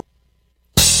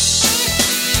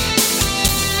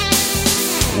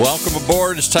Welcome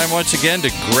aboard. It's time once again to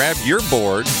grab your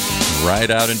board, ride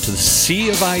out into the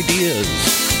sea of ideas.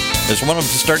 As one of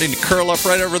them is starting to curl up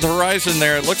right over the horizon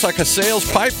there, it looks like a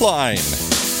sales pipeline.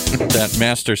 That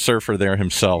master surfer there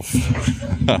himself,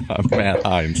 Matt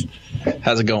Hines.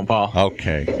 How's it going, Paul?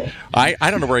 Okay. I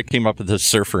don't know where I came up with this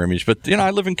surfer image, but,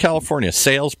 I live in California.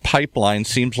 Sales pipeline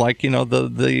seems like,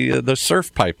 the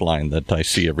surf pipeline that I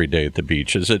see every day at the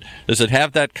beach. Does it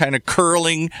have that kind of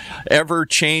curling,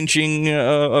 ever-changing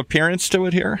appearance to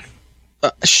it here?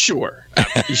 Sure.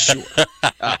 Sure.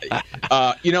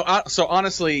 So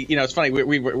honestly, it's funny.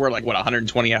 We're like,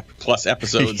 120 plus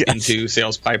episodes yes. into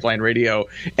Sales Pipeline Radio.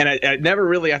 And I never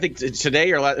really, I think today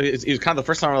it was kind of the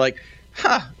first time we're like,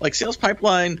 like Sales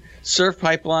Pipeline, Surf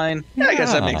Pipeline. Yeah, I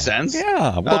guess that makes sense.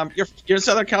 Yeah. Well, you're in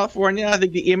Southern California. I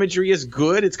think the imagery is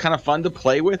good. It's kind of fun to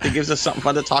play with. It gives us something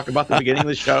fun to talk about at the beginning of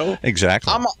the show.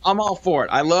 Exactly. I'm all for it.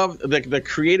 I love the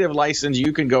creative license.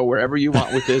 You can go wherever you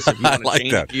want with this. If you want to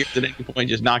change it at any point,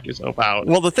 just knock yourself out.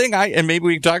 Well, the thing and maybe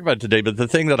we can talk about it today, but the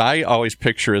thing that I always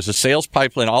picture is a sales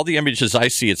pipeline. All the images I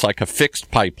see, it's like a fixed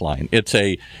pipeline. It's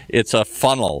a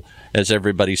funnel, as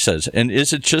everybody says. And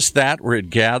is it just that where it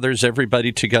gathers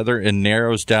everybody together and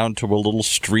narrows down to a little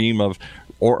stream of,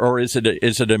 or is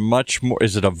it a much more,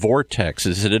 is it a vortex?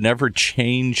 Is it an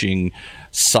ever-changing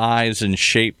size and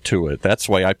shape to it? That's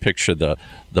the way I picture the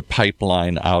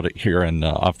pipeline out here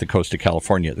off the coast of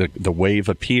California. The wave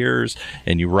appears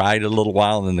and you ride a little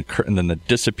while and then it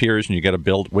disappears and you got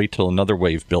to wait till another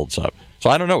wave builds up. So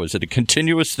I don't know. Is it a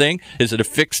continuous thing? Is it a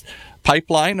fixed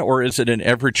pipeline or is it an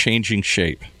ever-changing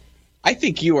shape? I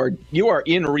think you are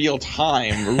in real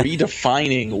time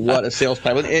redefining what a sales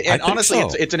pipeline is. And honestly,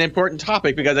 it's an important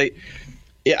topic because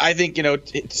I think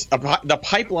the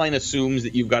pipeline assumes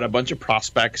that you've got a bunch of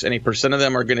prospects and a percent of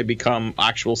them are going to become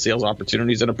actual sales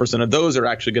opportunities and a percent of those are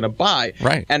actually going to buy.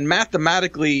 Right. And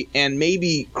mathematically and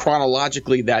maybe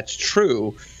chronologically that's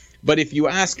true. But if you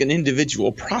ask an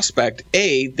individual prospect,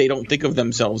 A, they don't think of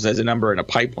themselves as a number in a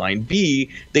pipeline.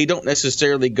 B, they don't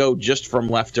necessarily go just from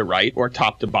left to right or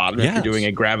top to bottom if you're doing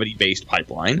a gravity-based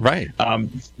pipeline. Right.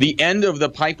 The end of the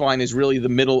pipeline is really the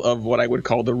middle of what I would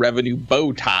call the revenue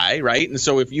bow tie, right? And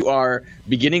so if you are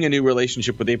beginning a new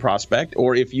relationship with a prospect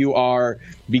or if you are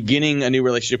beginning a new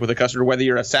relationship with a customer, whether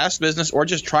you're a SaaS business or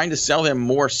just trying to sell them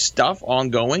more stuff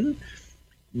ongoing,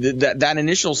 that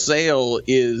initial sale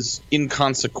is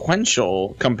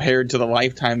inconsequential compared to the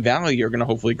lifetime value you're going to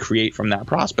hopefully create from that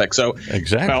prospect. So,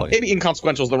 exactly. Well, maybe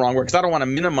inconsequential is the wrong word because I don't want to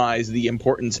minimize the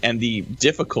importance and the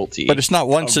difficulty. But it's not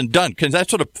once and done because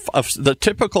that's what the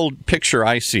typical picture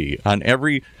I see on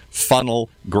every funnel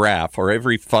graph or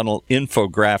every funnel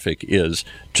infographic is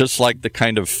just like the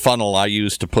kind of funnel I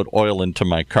use to put oil into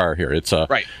my car here. It's a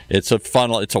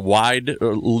funnel. It's a wide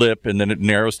lip and then it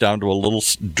narrows down to a little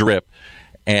drip.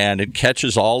 And it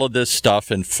catches all of this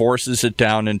stuff and forces it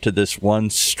down into this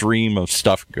one stream of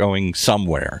stuff going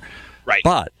somewhere. Right.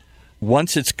 But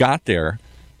once it's got there,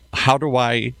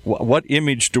 what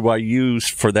image do I use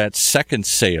for that second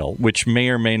sale, which may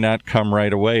or may not come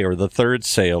right away, or the third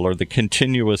sale, or the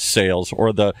continuous sales,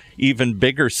 or the even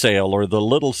bigger sale, or the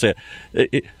little sale?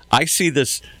 I see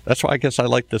this. That's why I guess I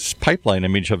like this pipeline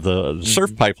image of the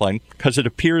surf pipeline because it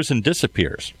appears and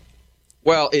disappears.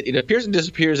 Well, it appears and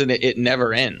disappears, and it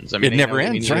never ends. I mean, it never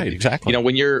ends, right? Exactly.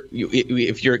 When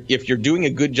if you're doing a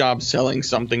good job selling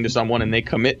something to someone and they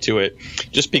commit to it,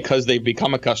 just because they've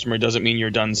become a customer doesn't mean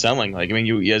you're done selling.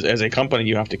 You as a company,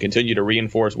 you have to continue to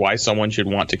reinforce why someone should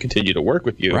want to continue to work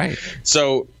with you. Right.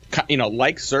 So,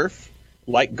 like surf,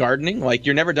 like gardening, like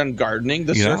you're never done gardening.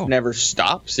 The surf never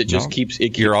stops. It just keeps. It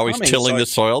keeps You're always coming. tilling the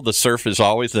soil. The surf is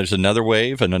always there's another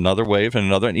wave and another wave and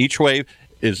another, and each wave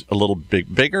is a little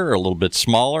bit bigger or a little bit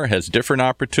smaller, has different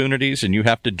opportunities, and you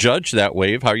have to judge that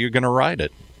wave how you're going to ride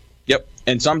it. Yep.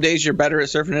 And some days you're better at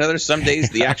surfing than others. Some days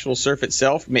the actual surf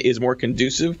itself is more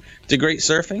conducive to great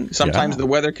surfing. Sometimes the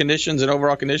weather conditions and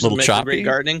overall conditions make for great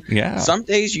gardening. Yeah. Some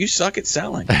days you suck at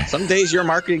selling. Some days your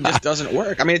marketing just doesn't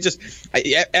work. I mean,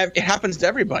 it happens to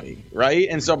everybody, right?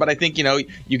 And so, but I think,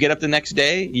 you get up the next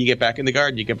day, you get back in the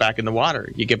garden, you get back in the water,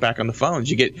 you get back on the phones,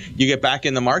 you get back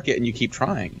in the market, and you keep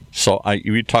trying. So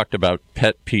we talked about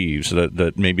pet peeves,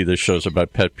 that maybe this show's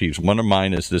about pet peeves. One of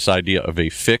mine is this idea of a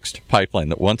fixed pipeline,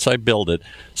 that once I build it,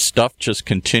 stuff just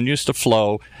continues to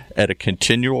flow at a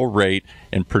continual rate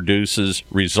and produces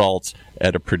results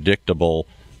at a predictable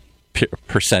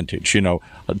percentage.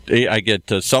 I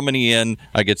get so many in,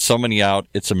 I get so many out.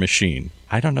 It's a machine.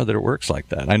 I don't know that it works like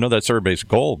that. I know that's everybody's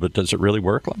goal, but does it really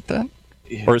work like that?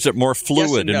 or is it more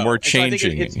fluid yes and more no. So I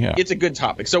changing? think it's a good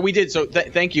topic. So we did. So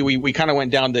thank you. We kind of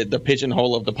went down the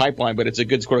pigeonhole of the pipeline, but it's a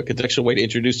good sort of contextual way to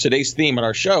introduce today's theme on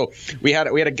our show. We had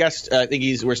a guest. I think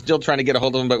we're still trying to get a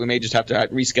hold of him, but we may just have to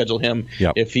reschedule him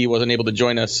if he wasn't able to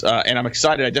join us. And I'm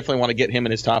excited. I definitely want to get him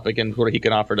and his topic and what he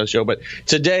can offer to the show. But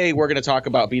today we're going to talk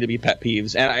about B2B pet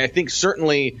peeves, and I think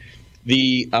certainly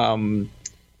the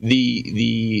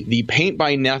paint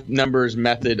by numbers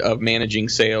method of managing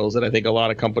sales that I think a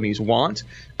lot of companies want,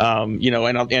 and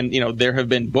there have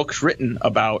been books written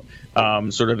about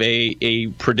sort of a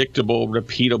predictable,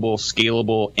 repeatable,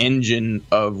 scalable engine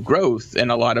of growth,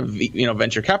 and a lot of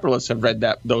venture capitalists have read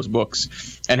those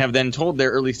books and have then told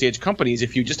their early stage companies,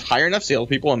 if you just hire enough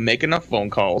salespeople and make enough phone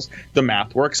calls, the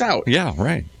math works out. Yeah,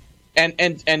 right.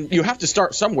 And you have to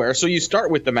start somewhere. So you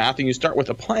start with the math and you start with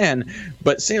a plan,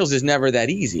 but sales is never that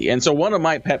easy. And so one of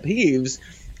my pet peeves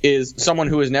is someone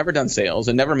who has never done sales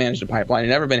and never managed a pipeline and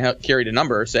never been carried a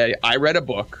number say, I read a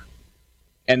book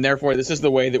and therefore this is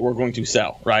the way that we're going to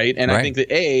sell, right? And I think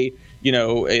that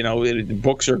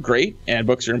books are great and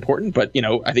books are important, but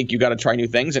I think you got to try new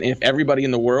things. And if everybody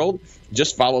in the world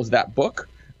just follows that book,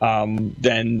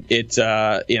 then it's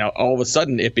all of a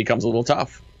sudden it becomes a little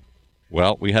tough.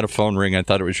 Well, we had a phone ring. I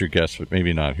thought it was your guest, but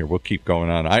maybe not. Here, we'll keep going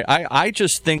on. I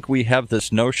just think we have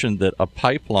this notion that a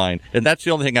pipeline, and that's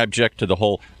the only thing I object to the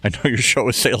whole, I know your show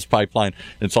is sales pipeline,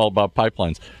 it's all about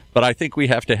pipelines, but I think we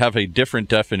have to have a different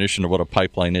definition of what a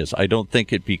pipeline is. I don't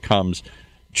think it becomes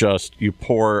just you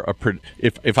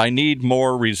if I need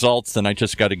more results, then I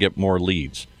just got to get more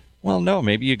leads. Well, no,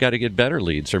 maybe you got to get better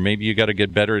leads, or maybe you got to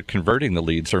get better at converting the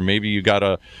leads, or maybe you got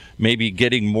to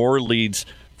getting more leads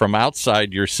from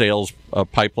outside your sales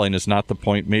pipeline is not the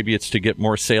point. Maybe it's to get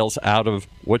more sales out of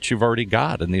what you've already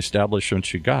got and the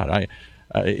establishments you got.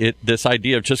 This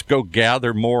idea of just go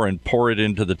gather more and pour it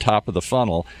into the top of the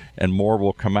funnel and more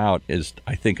will come out is,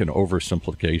 I think, an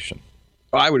oversimplification.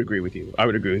 I would agree with you.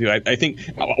 I think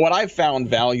what I've found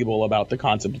valuable about the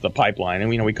concept of the pipeline,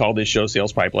 and we call this show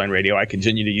Sales Pipeline Radio. I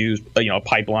continue to use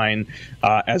pipeline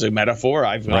as a metaphor.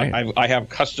 I have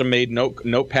custom made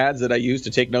notepads that I use to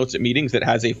take notes at meetings that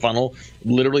has a funnel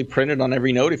literally printed on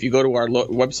every note. If you go to our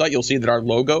website, you'll see that our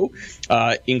logo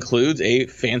includes a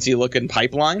fancy looking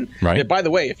pipeline. Right. And by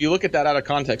the way, if you look at that out of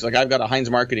context, like I've got a Heinz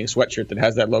Marketing sweatshirt that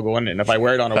has that logo in it, and if I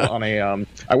wear it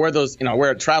I wear those, I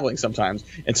wear it traveling sometimes,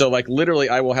 and so like literally.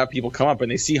 I will have people come up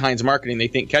and they see Heinz Marketing, they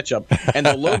think ketchup, and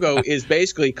the logo is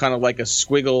basically kind of like a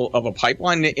squiggle of a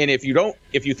pipeline. And if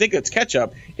you think it's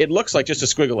ketchup, it looks like just a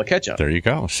squiggle of ketchup. There you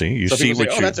go. See, so people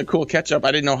say, that's a cool ketchup.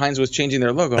 I didn't know Heinz was changing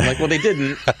their logo. I'm like, well, they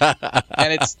didn't,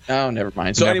 and it's never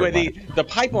mind. So anyway, the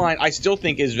pipeline I still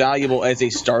think is valuable as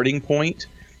a starting point.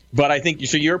 But I think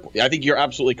you're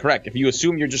absolutely correct. If you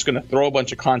assume you're just going to throw a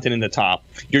bunch of content in the top,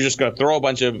 you're just going to throw a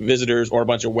bunch of visitors or a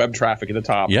bunch of web traffic at the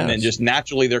top, and then just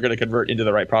naturally they're going to convert into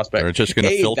the right prospect. They're just going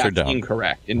to filter that's down.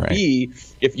 Incorrect. And B,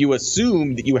 if you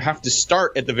assume that you have to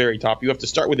start at the very top, you have to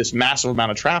start with this massive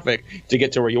amount of traffic to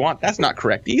get to where you want. That's not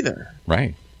correct either.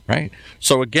 Right. Right.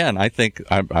 So again, I think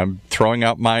I'm throwing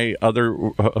out my other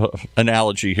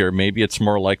analogy here. Maybe it's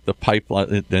more like the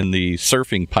pipeline than the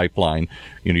surfing pipeline.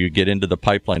 You get into the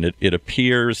pipeline, it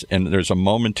appears, and there's a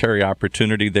momentary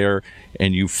opportunity there,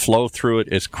 and you flow through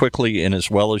it as quickly and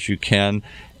as well as you can,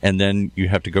 and then you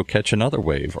have to go catch another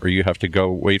wave, or you have to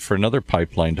go wait for another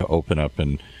pipeline to open up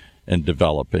and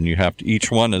develop. And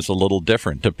each one is a little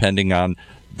different depending on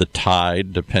the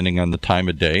tide, depending on the time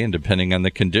of day, and depending on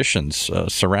the conditions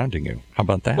surrounding you. How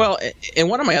about that? Well, and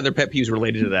one of my other pet peeves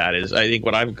related to that is I think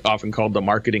what I've often called the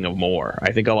marketing of more.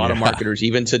 I think a lot of marketers,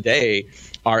 even today,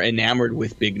 are enamored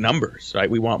with big numbers, right?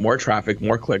 We want more traffic,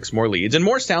 more clicks, more leads, and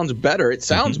more sounds better. It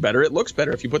sounds better. It looks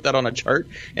better. If you put that on a chart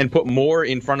and put more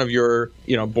in front of your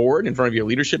board, in front of your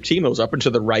leadership team, those up and to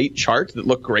the right charts that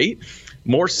look great,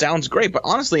 more sounds great. But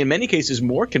honestly, in many cases,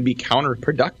 more can be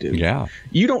counterproductive. Yeah.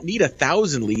 You don't need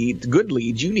 1,000 good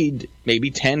leads. You need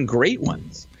maybe 10 great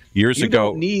ones. You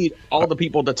don't need all the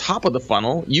people at the top of the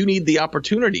funnel. You need the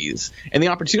opportunities. And the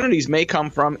opportunities may come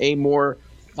from a more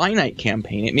finite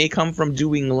campaign. It may come from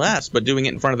doing less, but doing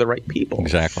it in front of the right people.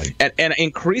 Exactly. And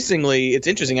increasingly, it's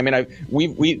interesting. I mean,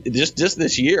 we just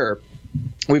this year,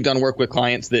 we've done work with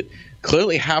clients that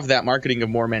clearly have that marketing of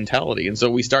more mentality. And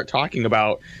so we start talking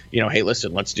about, hey,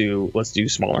 listen, let's do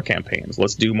smaller campaigns.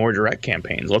 Let's do more direct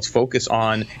campaigns. Let's focus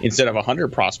on, instead of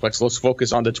 100 prospects, let's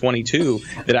focus on the 22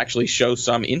 that actually show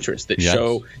some interest, that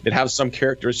have some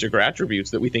characteristic or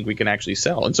attributes that we think we can actually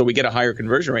sell. And so we get a higher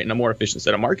conversion rate and a more efficient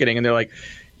set of marketing. And they're like,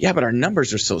 yeah, but our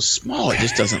numbers are so small, it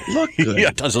just doesn't look good. Yeah,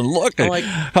 it doesn't look good. Like,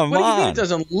 come on. Do you mean on. It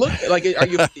doesn't look like?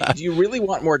 Do you really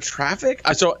want more traffic?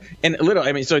 So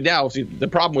now the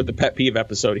problem with the pet pet peeve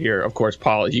episode here, of course,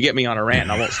 Paul. You get me on a rant,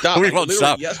 and I won't stop. We won't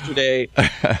stop. Yesterday,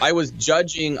 I was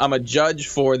judging. I'm a judge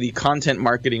for the Content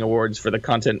Marketing Awards for the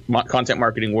content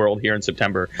marketing world here in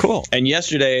September. Cool. And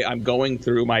yesterday, I'm going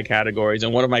through my categories,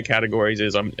 and one of my categories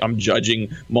is I'm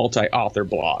judging multi-author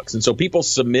blogs. And so people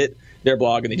submit their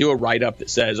blog and they do a write-up that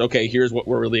says, okay, here's what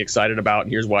we're really excited about,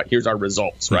 and here's our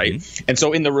results, right? Mm-hmm. And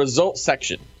so in the results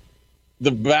section, the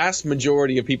vast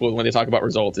majority of people, when they talk about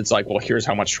results, it's like, well, here's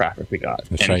how much traffic we got.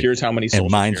 That's and right. Here's how many social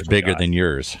and mine's bigger than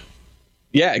yours.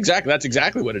 Yeah, exactly. That's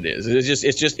exactly what it is.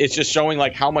 It's just showing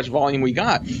like how much volume we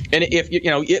got. And if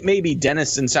it may be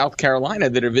dentists in South Carolina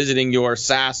that are visiting your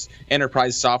SaaS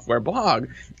enterprise software blog,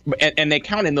 and they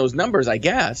count in those numbers, I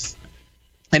guess.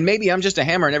 And maybe I'm just a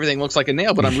hammer and everything looks like a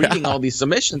nail, but I'm reading all these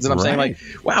submissions and I'm saying like,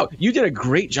 wow, you did a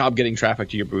great job getting traffic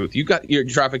to your booth. You got your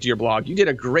traffic to your blog. You did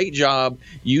a great job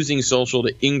using social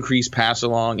to increase pass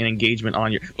along and engagement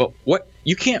on your. But what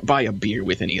you can't buy a beer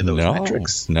with any of those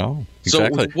metrics. No.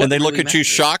 Exactly. So and they look really at you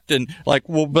shocked and like,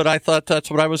 well, but I thought that's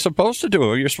what I was supposed to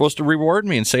do. You're supposed to reward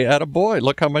me and say, attaboy,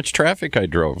 look how much traffic I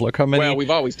drove. Look how many. Well,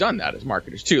 we've always done that as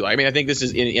marketers, too. I mean, I think this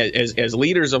is as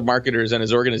leaders of marketers and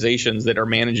as organizations that are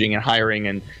managing and hiring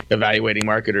and evaluating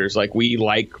marketers, like we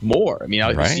like more. I mean,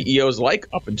 CEOs like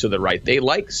up and to the right. They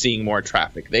like seeing more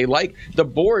traffic. They like the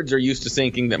boards are used to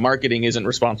thinking that marketing isn't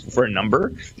responsible for a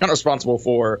number, not responsible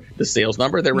for the sales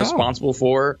number. They're responsible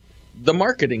for the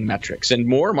marketing metrics, and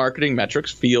more marketing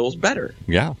metrics feels better.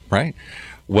 Yeah, right.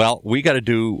 Well, we got to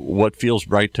do what feels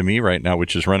right to me right now,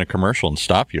 which is run a commercial and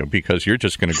stop you because you're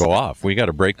just going to go off. We got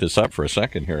to break this up for a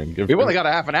second here and give. We've only got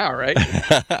a half an hour, right? Give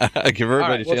everybody. All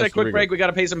right, we'll take a quick break. We got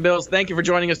to pay some bills. Thank you for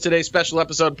joining us today. Special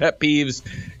episode, Pet Peeves.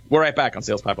 We're right back on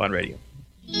Sales Pipeline Radio.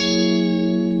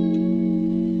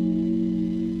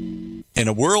 In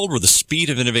a world where the speed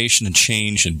of innovation and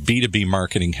change in B2B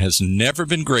marketing has never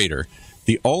been greater,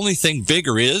 the only thing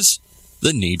bigger is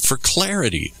the need for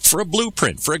clarity, for a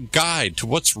blueprint, for a guide to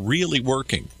what's really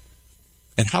working.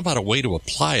 And how about a way to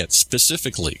apply it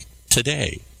specifically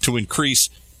today to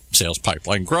increase sales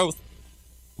pipeline growth,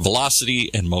 velocity,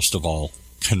 and most of all,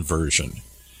 conversion?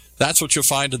 That's what you'll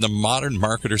find in the Modern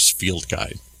Marketer's Field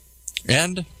Guide.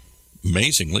 And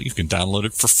amazingly, you can download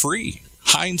it for free.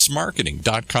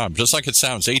 HeinzMarketing.com, just like it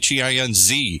sounds,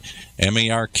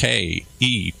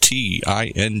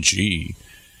 HeinzMarketing.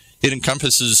 It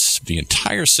encompasses the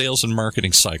entire sales and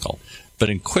marketing cycle,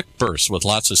 but in quick bursts with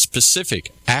lots of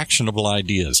specific, actionable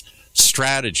ideas,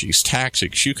 strategies,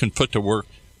 tactics you can put to work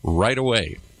right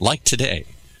away, like today.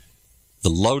 The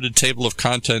loaded table of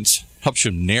contents helps you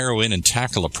narrow in and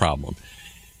tackle a problem,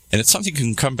 and it's something you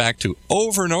can come back to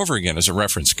over and over again as a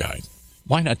reference guide.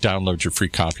 Why not download your free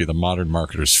copy of the Modern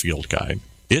Marketer's Field Guide?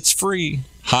 It's free.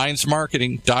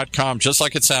 HeinzMarketing.com, just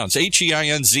like it sounds.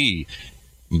 HEINZ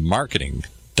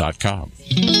Marketing.com.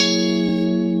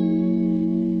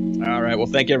 All right. Well,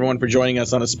 thank you, everyone, for joining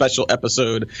us on a special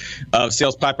episode of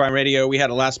Sales Pipeline Radio. We had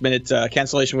a last-minute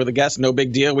cancellation with a guest. No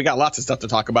big deal. We got lots of stuff to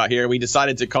talk about here. We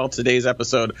decided to call today's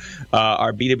episode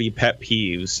our B2B Pet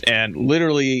Peeves. And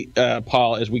literally,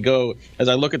 Paul, as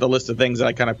I look at the list of things that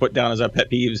I kind of put down as our pet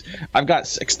peeves, I've got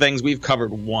 6 things. We've covered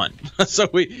 1. So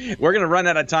we're going to run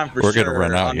out of time for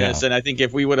sure on this. And I think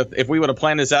if we would have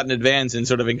planned this out in advance and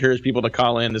sort of encouraged people to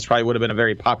call in, this probably would have been a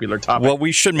very popular topic. Well,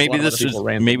 we should.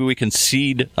 Maybe we can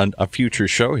seed a future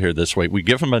show here this way. We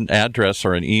give them an address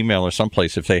or an email or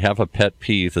someplace if they have a pet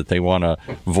peeve that they want to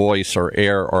voice or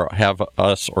air or have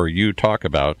us or you talk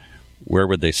about. Where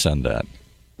would they send that?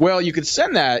 Well, you could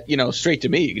send that, straight to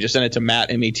me. You can just send it to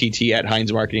Matt, M-A-T-T, at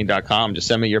HeinzMarketing.com. Just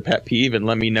send me your pet peeve and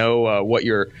let me know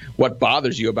what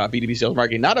bothers you about B2B sales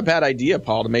marketing. Not a bad idea,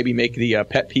 Paul, to maybe make the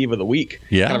pet peeve of the week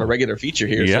kind of a regular feature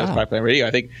here at Sales Pipeline Radio. I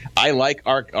think I like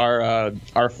our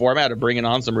format of bringing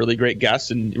on some really great guests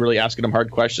and really asking them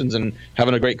hard questions and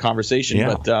having a great conversation.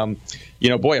 Yeah. But, a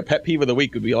pet peeve of the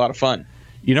week would be a lot of fun.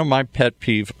 My pet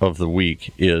peeve of the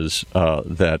week is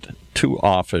that too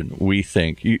often we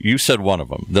think, you said one of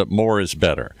them, that more is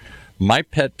better. My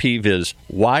pet peeve is,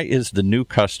 why is the new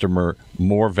customer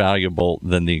more valuable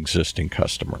than the existing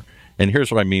customer? And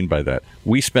here's what I mean by that.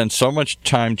 We spend so much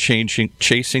time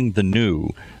chasing the new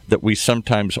that we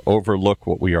sometimes overlook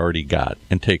what we already got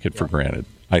and take it for granted,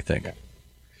 I think.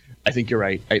 I think you're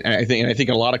right. I think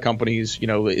a lot of companies,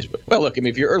 look,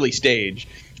 if you're early stage,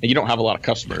 and you don't have a lot of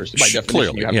customers. By definition,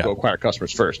 Clearly, you have to go acquire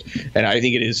customers first. And I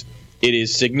think it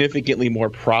is significantly more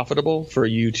profitable for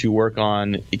you to work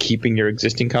on keeping your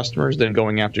existing customers than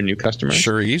going after new customers.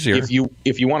 Sure, easier. If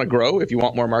you want to grow, if you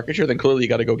want more market share, then clearly you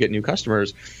got to go get new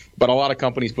customers. But a lot of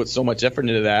companies put so much effort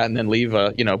into that and then leave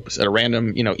a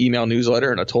random email newsletter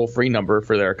and a toll-free number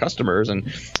for their customers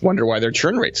and wonder why their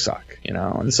churn rates suck.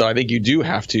 And so I think you do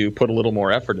have to put a little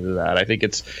more effort into that. I think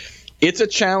it's a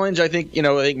challenge. I think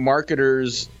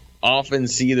marketers often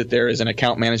see that there is an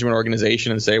account management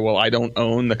organization and say, well, I don't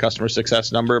own the customer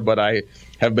success number, but I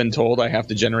have been told I have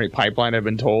to generate pipeline. I've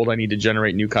been told I need to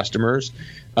generate new customers,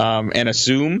 and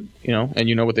assume, and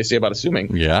you know what they say about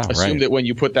assuming. Yeah, assume that when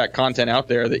you put that content out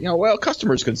there that,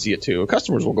 customers can see it too.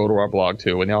 Customers will go to our blog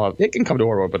too, and they can come to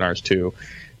our webinars too.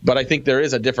 But I think there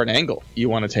is a different angle you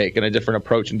want to take and a different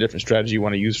approach and different strategy you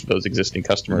want to use for those existing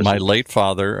customers. My late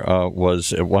father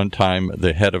was at one time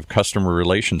the head of customer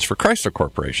relations for Chrysler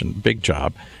Corporation. Big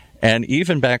job. And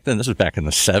even back then, this was back in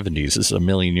the 70s, this is a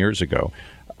million years ago,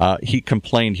 he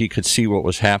complained he could see what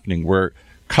was happening where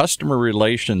customer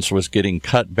relations was getting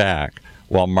cut back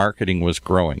while marketing was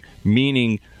growing,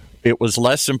 meaning it was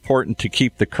less important to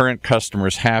keep the current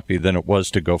customers happy than it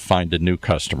was to go find a new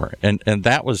customer. And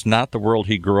that was not the world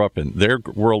he grew up in. Their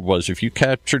world was if you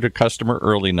captured a customer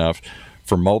early enough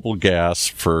for Mobil Gas,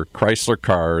 for Chrysler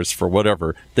Cars, for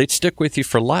whatever, they'd stick with you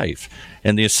for life.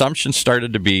 And the assumption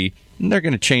started to be, they're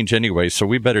going to change anyway, so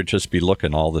we better just be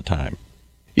looking all the time.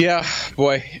 Yeah,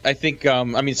 boy, I think,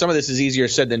 some of this is easier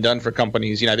said than done for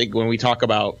companies. I think when we talk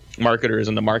about marketers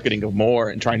and the marketing of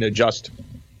more and trying to adjust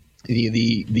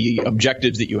the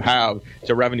objectives that you have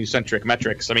to revenue-centric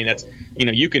metrics. I mean, that's,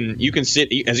 you can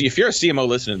sit as if you're a CMO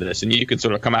listening to this, and you can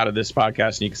sort of come out of this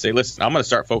podcast and you can say, listen, I'm going to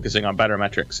start focusing on better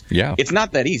metrics. Yeah. It's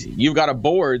not that easy. You've got a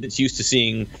board that's used to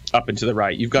seeing up and to the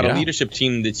right. You've got a leadership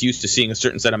team that's used to seeing a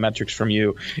certain set of metrics from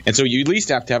you. And so you at least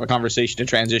have to have a conversation to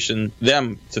transition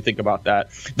them to think about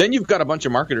that. Then you've got a bunch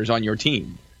of marketers on your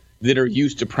team that are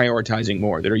used to prioritizing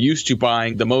more, that are used to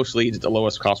buying the most leads at the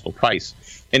lowest possible price.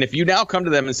 And if you now come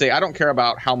to them and say, I don't care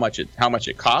about how much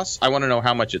it costs, I want to know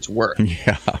how much it's worth.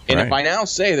 Yeah, and if I now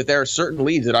say that there are certain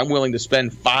leads that I'm willing to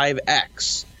spend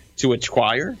 5x to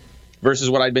acquire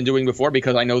versus what I'd been doing before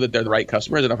because I know that they're the right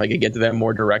customers, and if I could get to them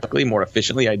more directly, more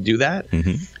efficiently, I'd do that.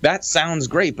 Mm-hmm. That sounds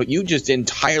great, but you just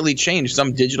entirely changed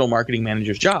some digital marketing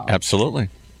manager's job. Absolutely.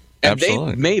 And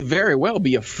Absolutely. They may very well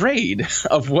be afraid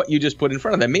of what you just put in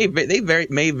front of them. They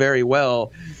may very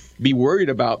well be worried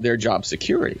about their job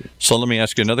security. So let me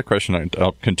ask you another question.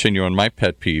 I'll continue on my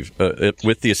pet peeve.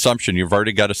 With the assumption you've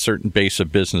already got a certain base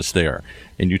of business there,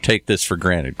 and you take this for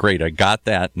granted. Great, I got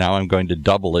that. Now I'm going to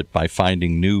double it by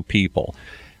finding new people,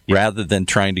 rather than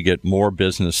trying to get more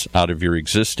business out of your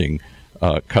existing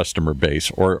customer base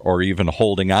or even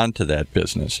holding on to that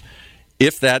business.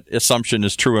 If that assumption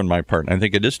is true on my part, and I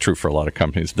think it is true for a lot of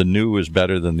companies, the new is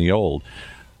better than the old.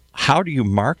 How do you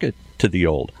market to the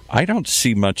old? I don't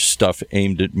see much stuff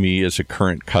aimed at me as a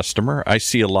current customer. I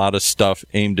see a lot of stuff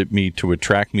aimed at me to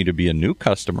attract me to be a new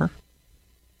customer.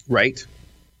 Right.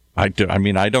 I do. I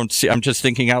mean, I don't see. I'm just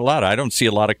thinking out loud. I don't see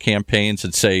a lot of campaigns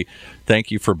that say,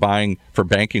 "Thank you for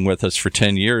banking with us for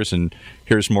 10 years, and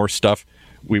here's more stuff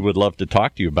we would love to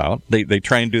talk to you about." They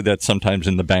try and do that sometimes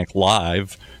in the bank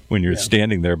live when you're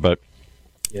standing there, but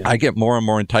I get more and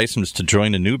more enticements to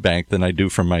join a new bank than I do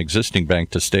from my existing bank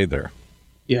to stay there.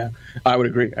 Yeah, I would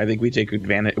agree. I think we take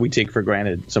for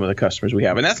granted some of the customers we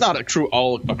have, and that's not true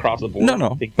all across the board.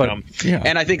 No,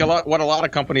 And I think what a lot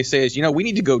of companies say is, we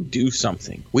need to go do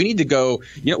something. We need to go,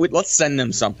 let's send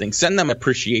them something, send them an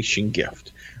appreciation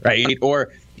gift, right? Or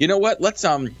let's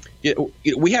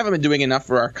we haven't been doing enough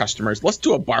for our customers. Let's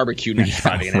do a barbecue next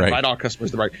Friday and invite all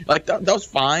customers to the barbecue. Like that was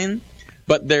fine.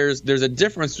 But there's a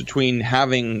difference between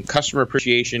having customer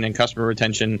appreciation and customer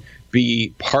retention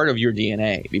be part of your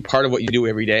DNA, be part of what you do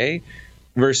every day,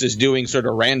 versus doing sort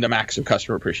of random acts of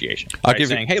customer appreciation.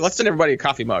 Saying, hey, let's send everybody a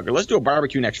coffee mug, or let's do a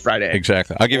barbecue next Friday.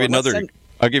 Exactly. I'll give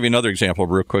you another example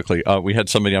real quickly. We had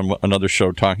somebody on another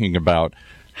show talking about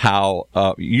how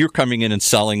you're coming in and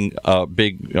selling it's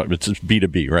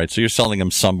B2B, right? So you're selling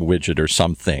them some widget or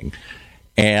something,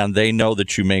 and they know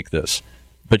that you make this.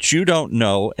 But you don't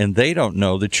know, and they don't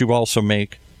know, that you also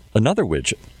make another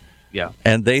widget. Yeah.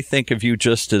 And they think of you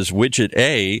just as widget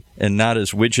A and not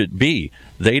as widget B.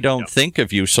 They don't think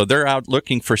of you, so they're out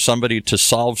looking for somebody to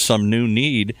solve some new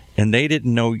need, and they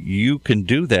didn't know you can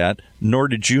do that, nor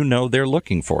did you know they're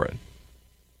looking for it.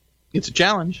 It's a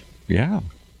challenge. Yeah.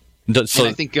 So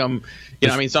I think,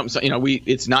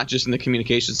 it's not just in the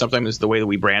communication. Sometimes it's the way that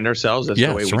we brand ourselves. That's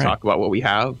the way we talk about what we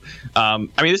have.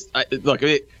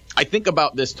 I think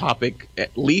about this topic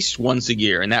at least once a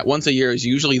year, and that once a year is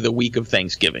usually the week of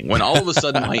Thanksgiving, when all of a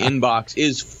sudden my inbox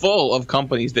is full of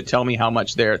companies that tell me how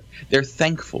much they're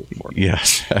thankful for me.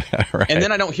 Yes, right. And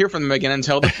then I don't hear from them again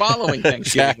until the following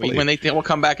Thanksgiving week, when they will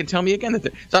come back and tell me again.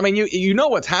 So I mean, you know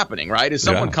what's happening, right? Is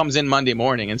someone comes in Monday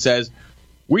morning and says,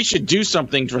 we should do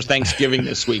something for Thanksgiving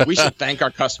this week. We should thank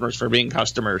our customers for being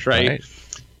customers, right?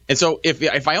 And so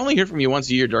if I only hear from you once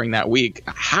a year during that week,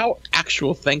 how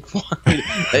actual thankful?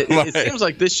 It seems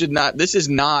like this is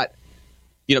not,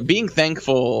 being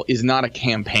thankful is not a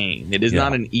campaign. It is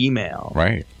not an email.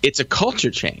 Right. It's a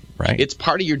culture change. Right. It's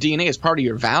part of your DNA. It's part of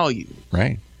your value.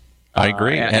 Right. I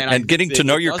agree. And getting to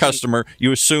know your customer,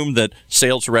 you assume that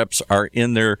sales reps are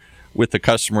in there with the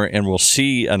customer and will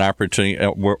see an opportunity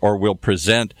or will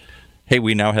present, hey,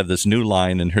 we now have this new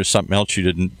line and here's something else you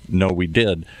didn't know we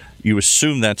did. You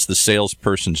assume that's the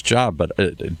salesperson's job, but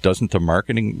doesn't the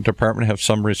marketing department have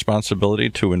some responsibility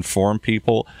to inform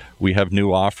people we have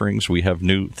new offerings, we have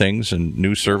new things and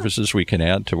new services we can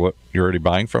add to what you're already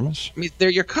buying from us? I mean, they're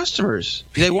your customers.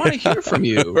 They want to hear from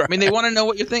you. Right. I mean, they want to know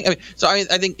what you think. I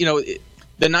think,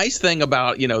 the nice thing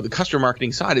about, the customer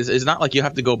marketing side is not like you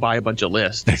have to go buy a bunch of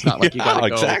lists. It's not like you got to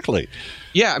go. Exactly.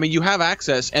 Yeah, I mean, you have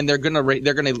access, and they're gonna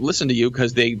listen to you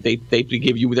because they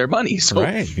give you their money. So,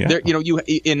 right, yeah.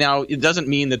 And now it doesn't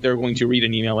mean that they're going to read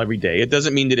an email every day. It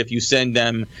doesn't mean that if you send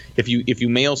them, if you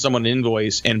mail someone an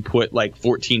invoice and put like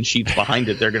 14 sheets behind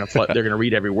it, they're gonna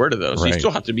read every word of those. So you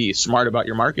still have to be smart about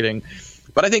your marketing.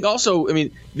 But I think also,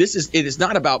 it is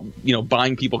not about,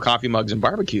 buying people coffee mugs and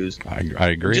barbecues. I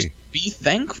agree. Just be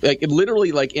thankful.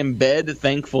 Literally, embed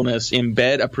thankfulness,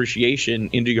 embed appreciation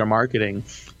into your marketing.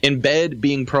 Embed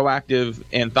being proactive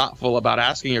and thoughtful about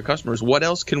asking your customers, what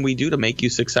else can we do to make you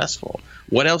successful?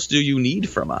 What else do you need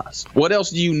from us? What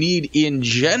else do you need in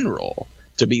general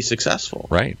to be successful?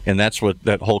 Right. And that's what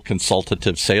that whole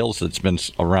consultative sales that's been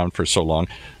around for so long.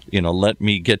 Let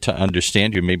me get to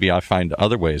understand you. Maybe I find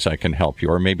other ways I can help you,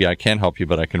 or maybe I can help you,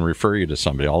 but I can refer you to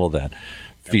somebody. All of that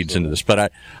feeds into this.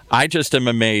 But I just am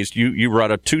amazed. You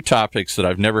brought up two topics that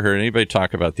I've never heard anybody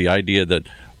talk about. The idea that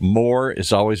more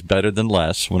is always better than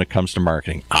less when it comes to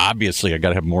marketing. Obviously, I got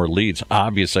to have more leads.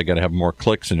 Obviously, I got to have more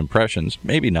clicks and impressions.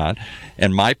 Maybe not.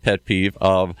 And my pet peeve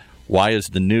of why is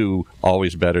the new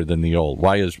always better than the old?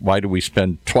 Why do we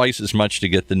spend twice as much to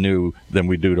get the new than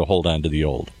we do to hold on to the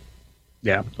old?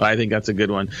 Yeah, I think that's a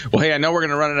good one. Well, hey, I know we're going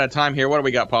to run out of time here. What do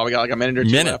we got, Paul? We got like a minute or two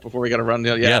left before we got to run.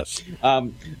 Yeah. Yes.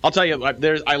 I'll tell you,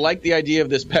 I like the idea of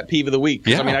this pet peeve of the week.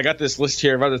 Yeah. I got this list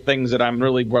here of other things that I'm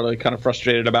really kind of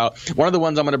frustrated about. One of the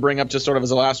ones I'm going to bring up just sort of as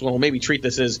the last one, we'll maybe treat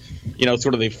this as,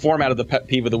 sort of the format of the pet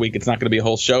peeve of the week. It's not going to be a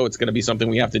whole show. It's going to be something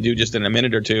we have to do just in a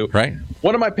minute or two. Right.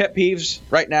 One of my pet peeves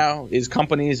right now is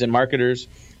companies and marketers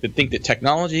that think that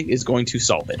technology is going to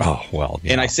solve it. Oh, well.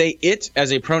 Yeah. And I say it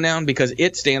as a pronoun because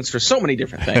it stands for so many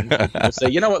different things. People say,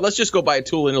 you know what, let's just go buy a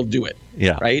tool and it'll do it.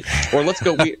 Yeah. Right? Or let's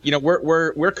go,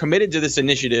 we're committed to this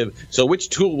initiative, so which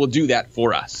tool will do that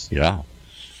for us? Yeah.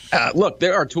 Look,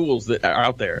 there are tools that are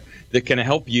out there that can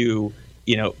help you,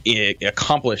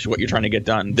 accomplish what you're trying to get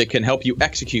done, that can help you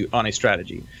execute on a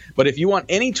strategy. But if you want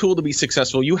any tool to be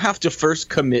successful, you have to first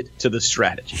commit to the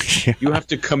strategy. Yeah. You have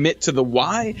to commit to the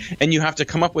why, and you have to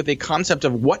come up with a concept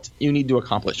of what you need to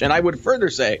accomplish. And I would further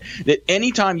say that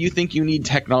anytime you think you need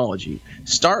technology,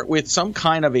 start with some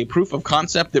kind of a proof of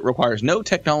concept that requires no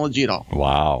technology at all.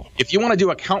 Wow. If you want to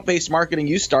do account-based marketing,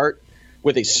 you start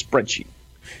with a spreadsheet.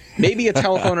 Maybe a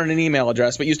telephone and an email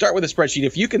address, but you start with a spreadsheet.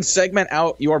 If you can segment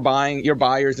out your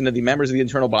buyers into the members of the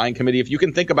internal buying committee, if you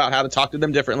can think about how to talk to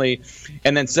them differently,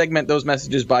 and then segment those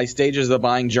messages by stages of the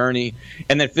buying journey,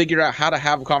 and then figure out how to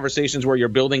have conversations where you're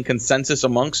building consensus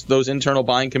amongst those internal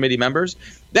buying committee members,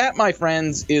 that, my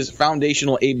friends, is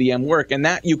foundational ABM work, and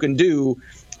that you can do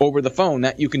over the phone,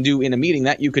 that you can do in a meeting,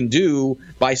 that you can do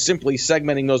by simply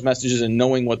segmenting those messages and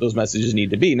knowing what those messages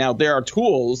need to be. Now, there are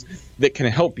tools that can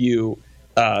help you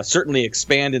certainly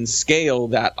expand and scale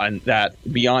that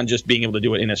beyond just being able to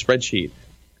do it in a spreadsheet.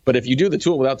 But if you do the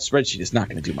tool without the spreadsheet, it's not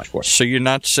going to do much for you. So you're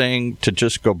not saying to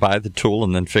just go buy the tool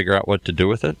and then figure out what to do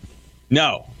with it?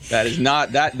 No, that is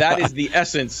not. That is the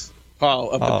essence, Paul,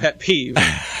 of the pet peeve.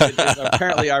 It is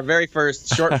apparently our very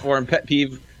first short form pet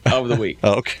peeve of the week.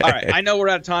 Okay. All right. I know we're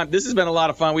out of time. This has been a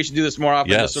lot of fun. We should do this more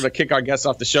often. Yes. Just sort of kick our guests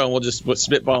off the show, and we'll just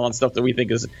spitball on stuff that we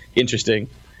think is interesting.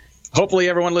 Hopefully,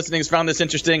 everyone listening has found this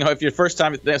interesting. If you're first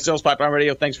time at Sales Pipeline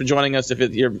Radio, thanks for joining us. If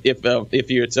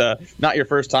it's not your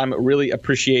first time, really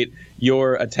appreciate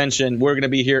your attention. We're going to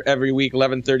be here every week,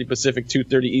 11:30 Pacific,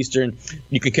 2:30 Eastern.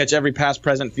 You can catch every past,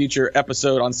 present, future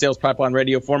episode on Sales Pipeline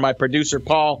Radio. For my producer,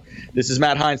 Paul, this is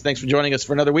Matt Hines. Thanks for joining us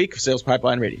for another week of Sales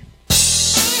Pipeline Radio.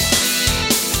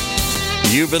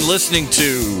 You've been listening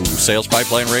to Sales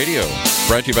Pipeline Radio,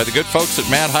 brought to you by the good folks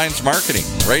at Matt Heinz Marketing,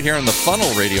 right here on the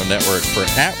Funnel Radio Network for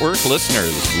at-work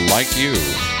listeners like you.